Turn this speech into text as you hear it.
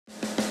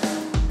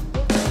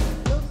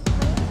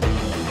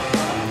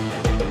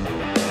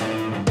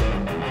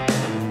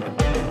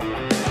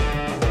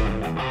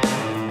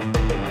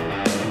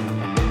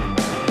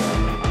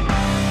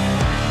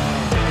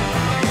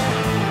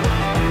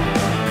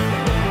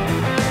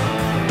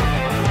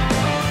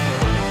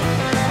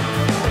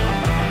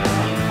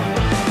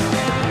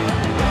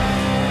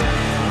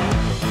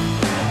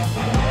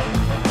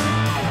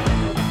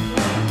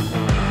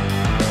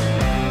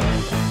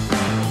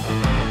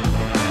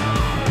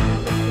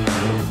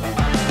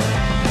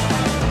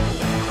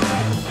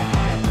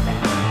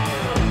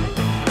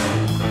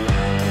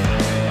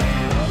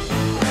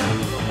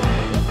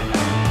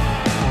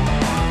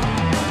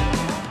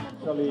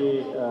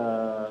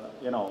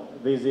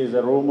this is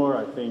a rumor.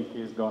 I think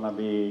it's going to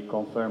be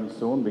confirmed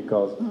soon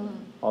because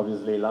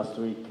obviously last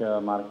week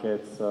Marc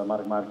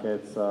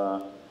Marquez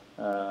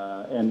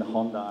and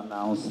Honda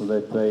announced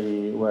that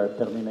they were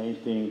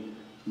terminating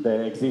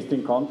the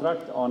existing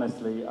contract.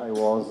 Honestly, I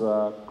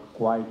was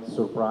quite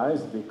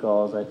surprised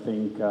because I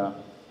think,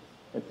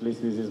 at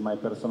least this is my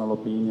personal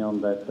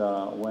opinion, that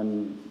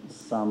when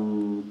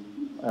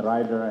a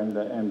rider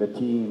and the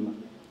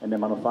team and the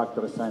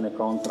manufacturer sign a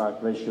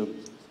contract, they should,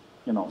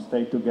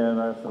 stay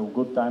together through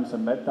good times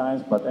and bad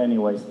times. But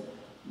anyways,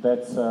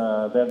 that's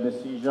their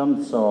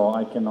decision, so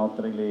I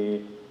cannot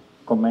really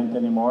comment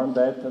anymore on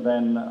that.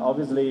 Then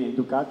obviously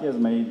Ducati has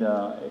made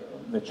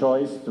the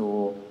choice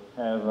to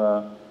have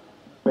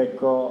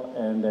Pecco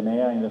and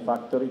Enea in the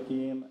factory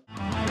team.